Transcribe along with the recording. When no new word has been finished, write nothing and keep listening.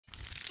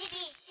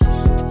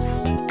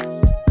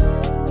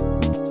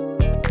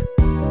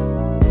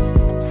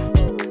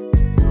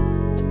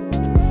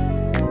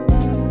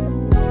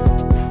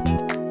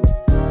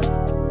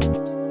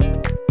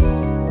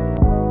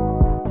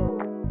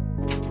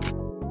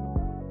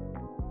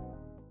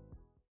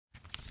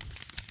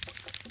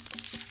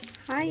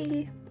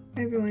Hi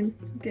everyone.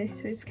 Okay,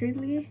 so it's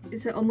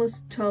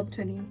almost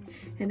 12:20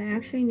 and I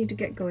actually need to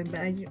get going,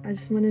 but I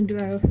just want to do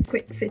a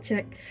quick fit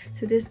check.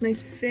 So this is my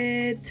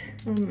fit.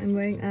 I'm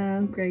wearing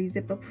a gray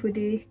zip-up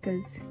hoodie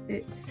because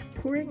it's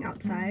pouring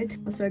outside.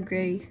 Also a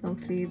gray long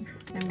sleeve.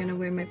 I'm gonna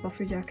wear my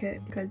puffer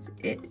jacket because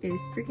it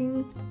is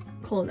freaking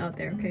cold out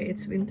there. Okay,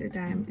 it's winter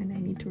time and I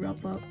need to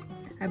wrap up.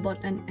 I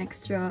bought an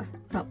extra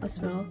top as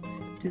well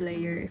to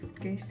layer if in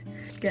case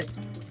get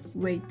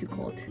way too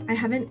cold. I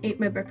haven't ate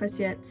my breakfast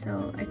yet,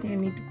 so I think I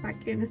need to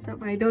pack in and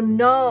stuff. I don't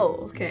know.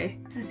 Okay,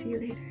 I'll see you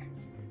later.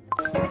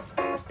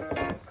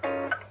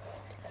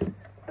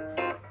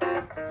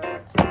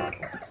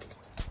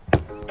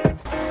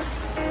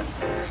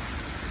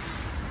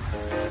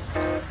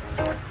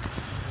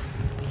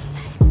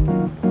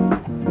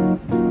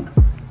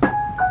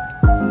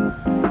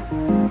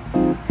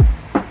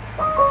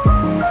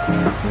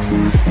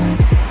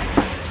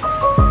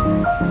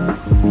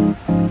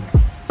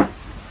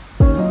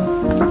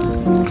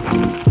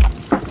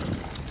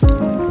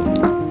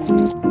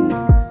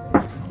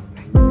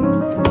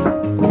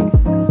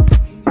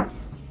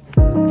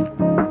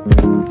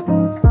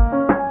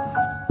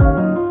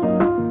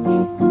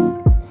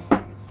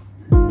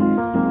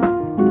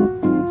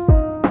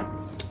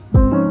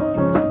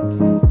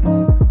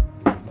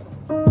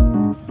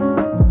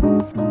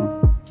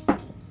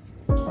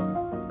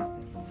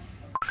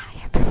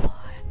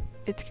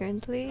 It's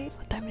currently,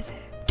 what time is it?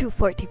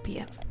 2:40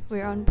 p.m.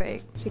 We're on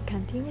break. The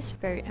canteen is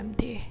very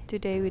empty.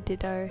 Today we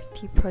did our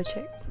tea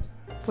project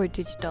for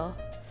digital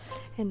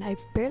and I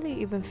barely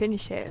even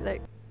finished it.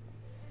 Like,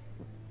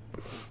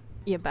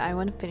 yeah, but I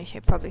want to finish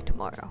it probably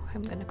tomorrow.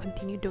 I'm gonna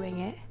continue doing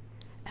it.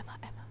 Emma,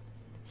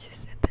 she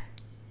said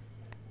that.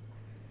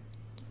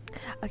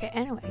 Okay,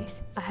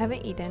 anyways, I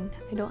haven't eaten.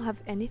 I don't have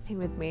anything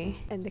with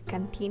me and the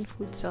canteen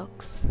food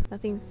sucks.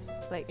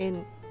 Nothing's like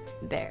in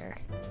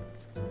there.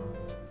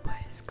 What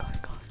is going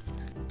on?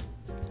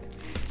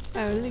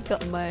 I only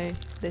got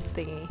this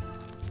thingy.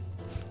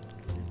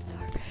 I'm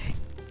sorry.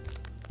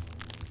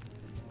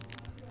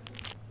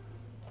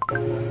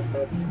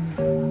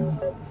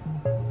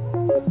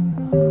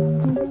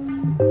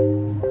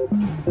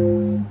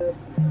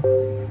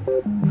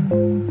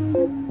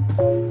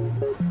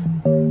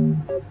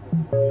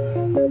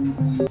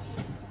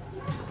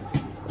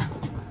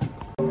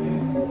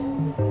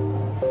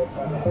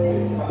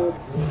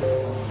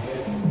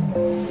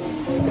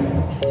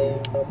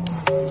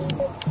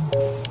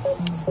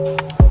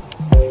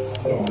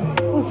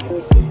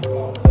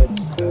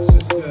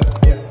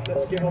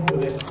 Let's get on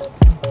with it.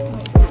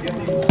 Get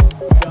these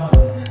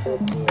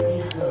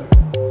done.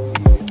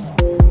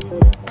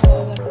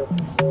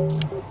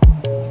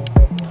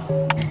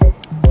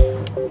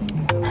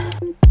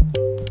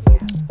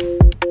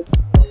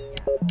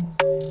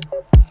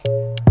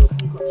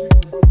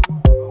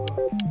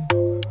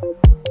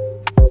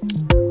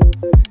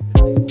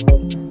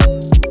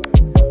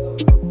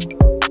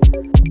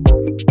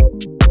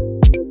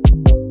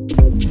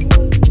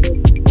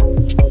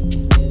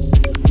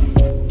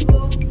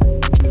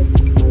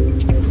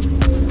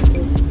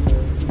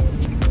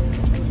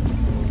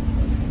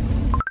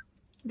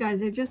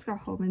 Guys, I just got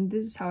home and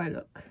this is how I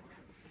look.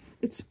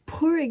 It's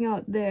pouring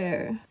out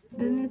there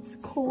and it's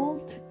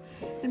cold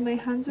and my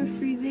hands are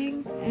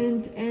freezing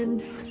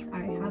and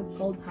I have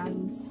cold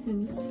hands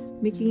and it's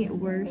making it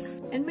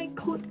worse. And my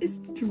coat is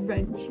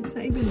drenched. It's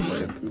not even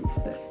waterproof,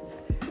 but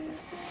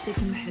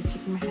shaking my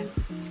head.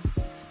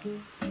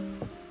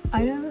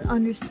 I don't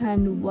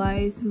understand why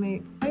is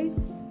the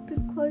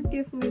quality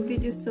of my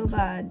video so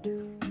bad.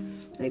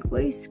 Like,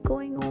 what is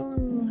going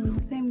on? I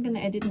think I'm gonna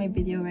edit my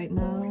video right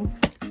now.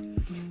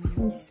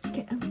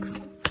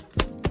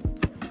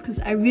 Because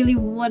I really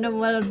wanna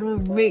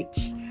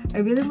reach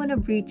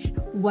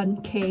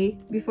 1K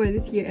before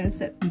this year ends.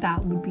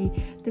 That would be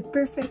the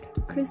perfect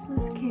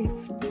Christmas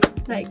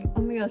gift. Like,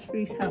 oh my gosh,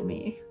 please help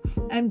me.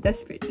 I'm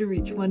desperate to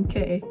reach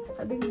 1K.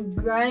 I've been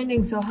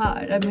grinding so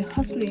hard. I've been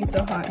hustling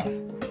so hard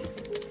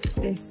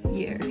this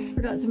year.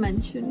 Forgot to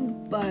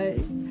mention, but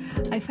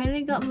I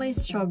finally got my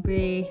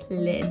strawberry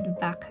lid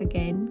back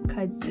again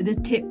because the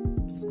tip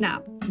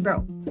snapped,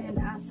 broke. And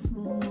asked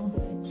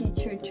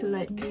teacher to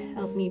like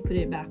help me put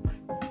it back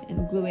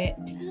and glue it.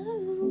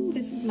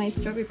 This is my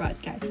strawberry pot,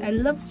 guys. I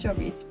love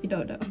strawberries, if you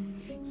don't know.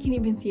 You can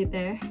even see it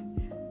there.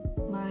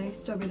 My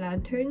strawberry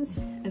lanterns,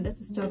 and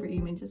that's a strawberry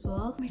image as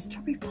well. My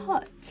strawberry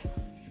pot.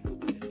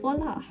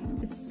 Voila!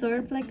 It's sort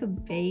of like a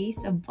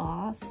vase, a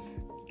vase.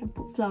 You can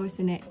put flowers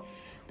in it.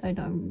 I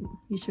don't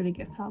usually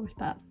get flowers,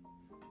 but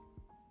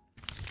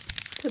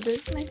so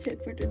this is my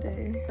fit for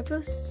today. I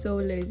feel so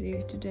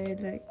lazy today.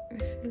 Like, I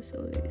feel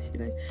so lazy.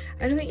 Like,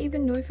 I don't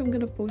even know if I'm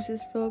gonna post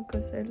this vlog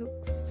because I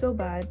look so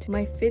bad.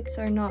 My fits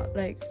are not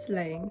like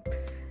slaying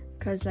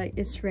because like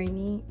it's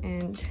rainy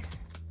and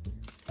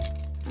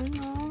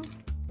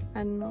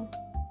I don't know.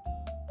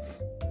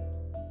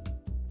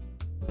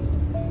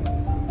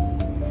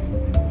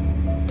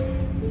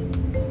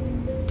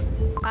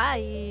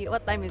 Hi!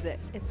 What time is it?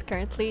 It's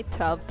currently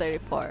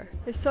 12:34.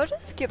 I sort of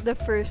skipped the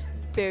first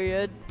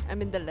period,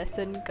 the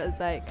lesson, because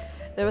like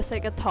there was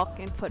like a talk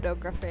in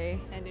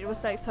photography and it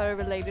was like sort of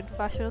related to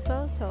fashion as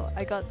well, so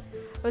I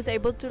was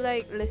able to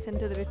like listen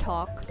to the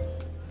talk,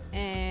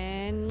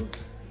 and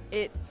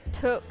it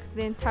took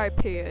the entire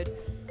period,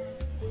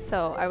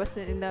 so I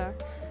wasn't in the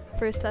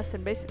first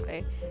lesson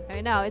basically. And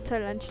right now it's our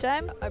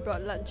lunchtime. I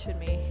brought lunch with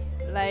me.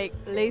 Like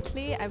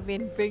lately I've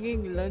been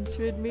bringing lunch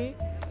with me,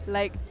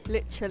 like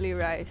literally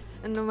rice.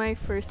 And in my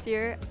first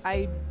year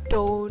I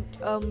don't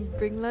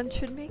bring lunch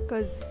with me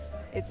because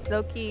it's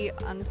low-key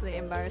honestly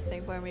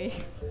embarrassing for me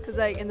because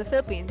like in the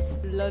Philippines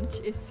lunch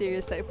is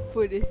serious, like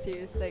food is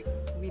serious, like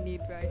we need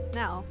rice.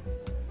 Now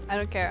I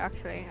don't care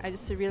actually, I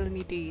just really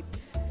need to eat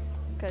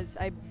because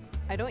I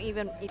don't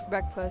even eat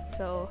breakfast,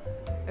 so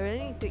I really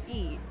need to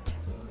eat.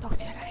 Talk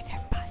to you later,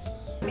 bye.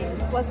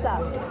 What's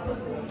up?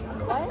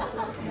 What? I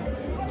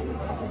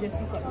suggest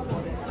you start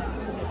recording.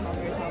 It's not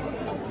very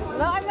tough.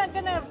 No, I'm not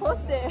gonna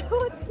post it.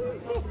 What do you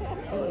mean?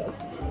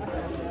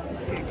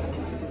 It's cake.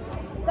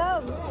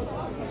 Tell me.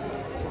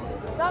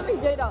 Tell me,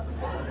 J-Dog.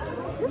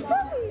 Just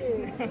tell me.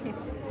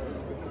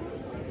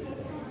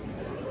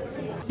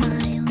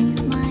 Smiley,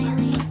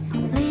 smiley,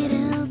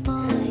 little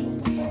boy,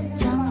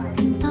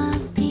 jumping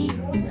puppy,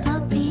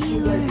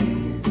 puppy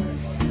words.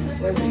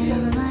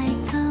 When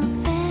like a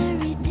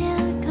fairy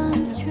tale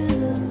comes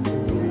true,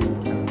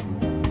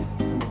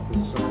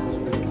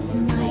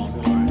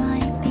 it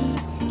might be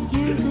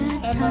your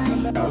good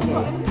time.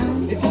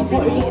 Pumpkin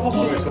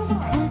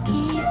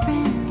cookie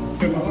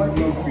friends.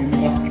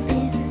 Well,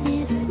 this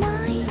is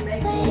my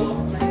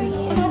place for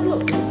you.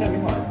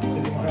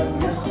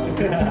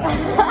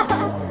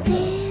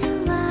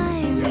 Still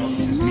I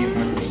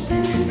remember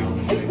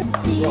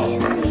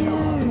seeing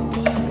your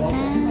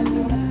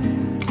December,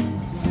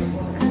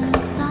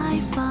 'cause I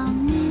found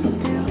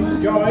Mr.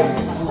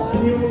 Guys,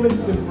 can you all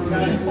listen for a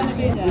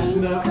minute?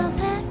 Listen up.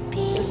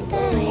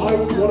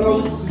 What I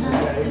would say, I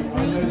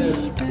know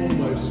they're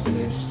almost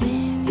finished.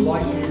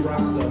 Lightly wrap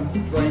them,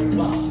 drain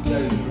plastic over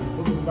them,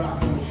 put them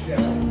back on the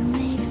shelf.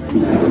 Makes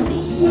me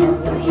feel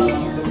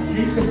real.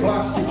 Keep the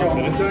plastic on,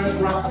 but don't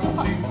wrap them too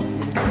tight.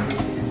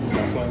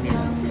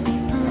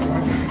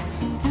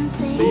 Don't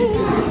say Leave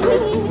that. the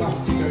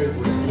plastic over it.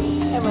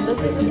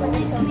 It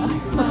makes me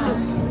smile.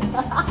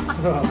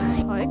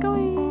 Hi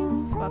guys,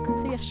 welcome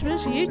to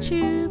𝒍𝒐𝒗𝒆𝒅's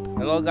YouTube.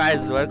 Hello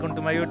guys, welcome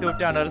to my YouTube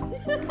channel.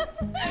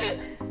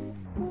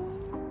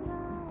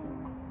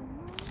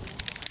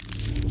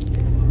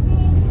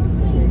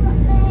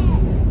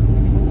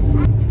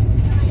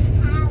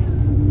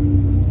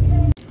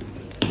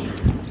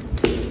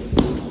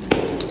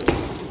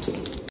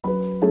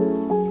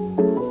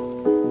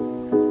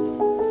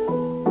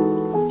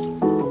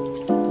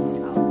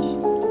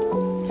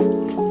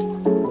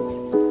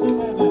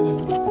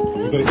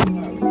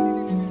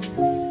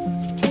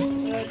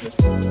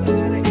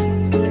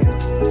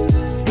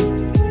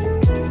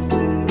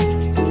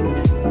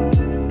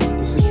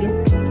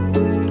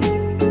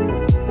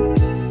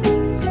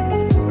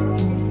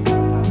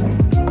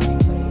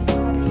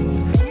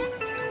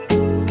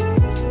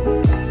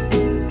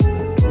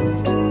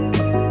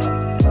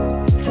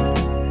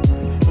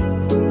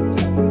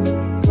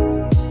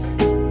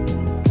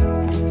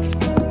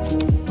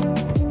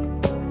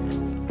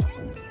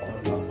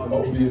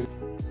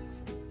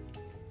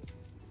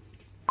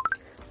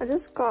 I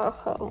just got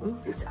home.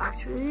 It's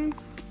honestly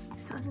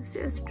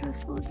a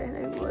stressful day.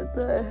 Like, what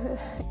the heck?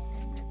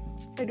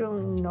 I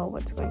don't know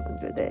what's going on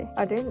today.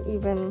 I didn't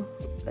even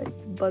like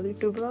bother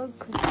to vlog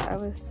because I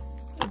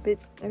was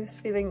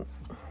feeling.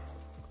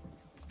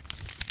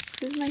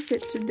 This is my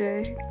fit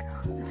today.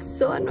 I'm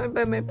so annoyed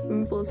by my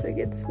pimples. Like,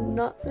 it's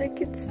not like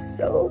it's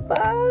so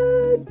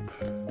bad.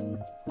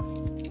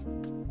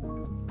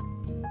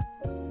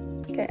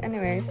 Okay,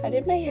 anyways, I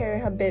did my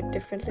hair a bit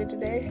differently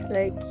today.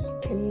 Like,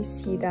 can you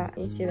see that?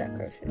 Can you see that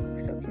curve? It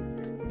looks so cute.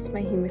 It's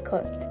my hime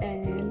cut,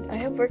 and I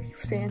have work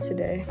experience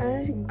today.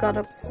 I just got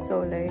up so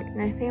late, and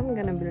I think I'm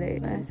gonna be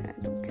late. And I said,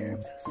 I don't care.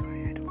 I'm so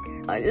sorry. I don't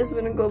care. I just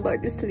wanna go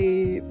back to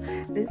sleep.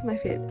 This is my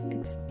fit.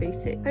 It's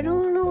basic. I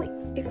don't know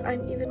if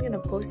I'm even gonna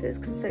post this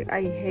because like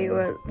I hate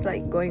what's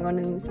like going on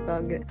in this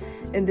vlog.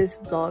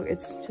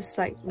 It's just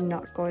like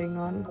not going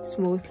on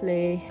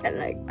smoothly, and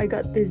like I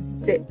got this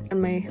zit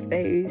on my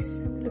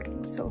face,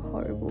 looking so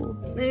horrible.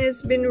 And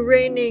it's been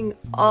raining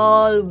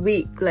all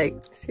week.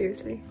 Like,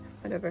 seriously,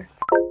 whatever.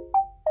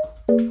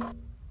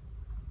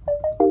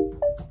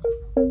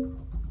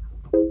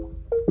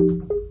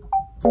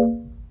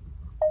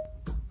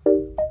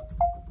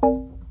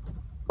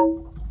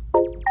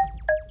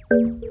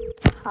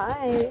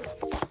 Hi.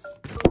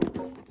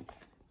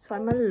 So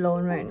I'm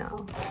alone right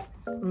now.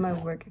 My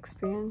work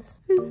experience.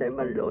 I'm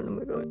alone. Oh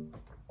my god.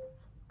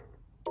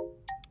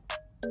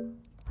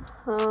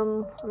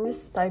 I'm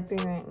just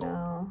typing right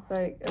now,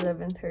 like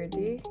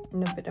 11:30.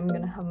 In a bit, I'm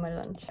gonna have my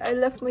lunch. I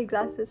left my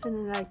glasses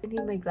and I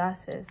need my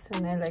glasses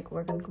when I like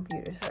work on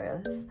computers, or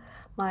else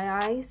my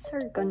eyes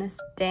are gonna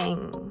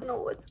sting. I don't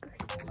know what's going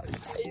on.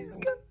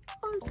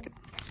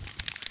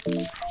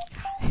 My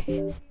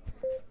eyes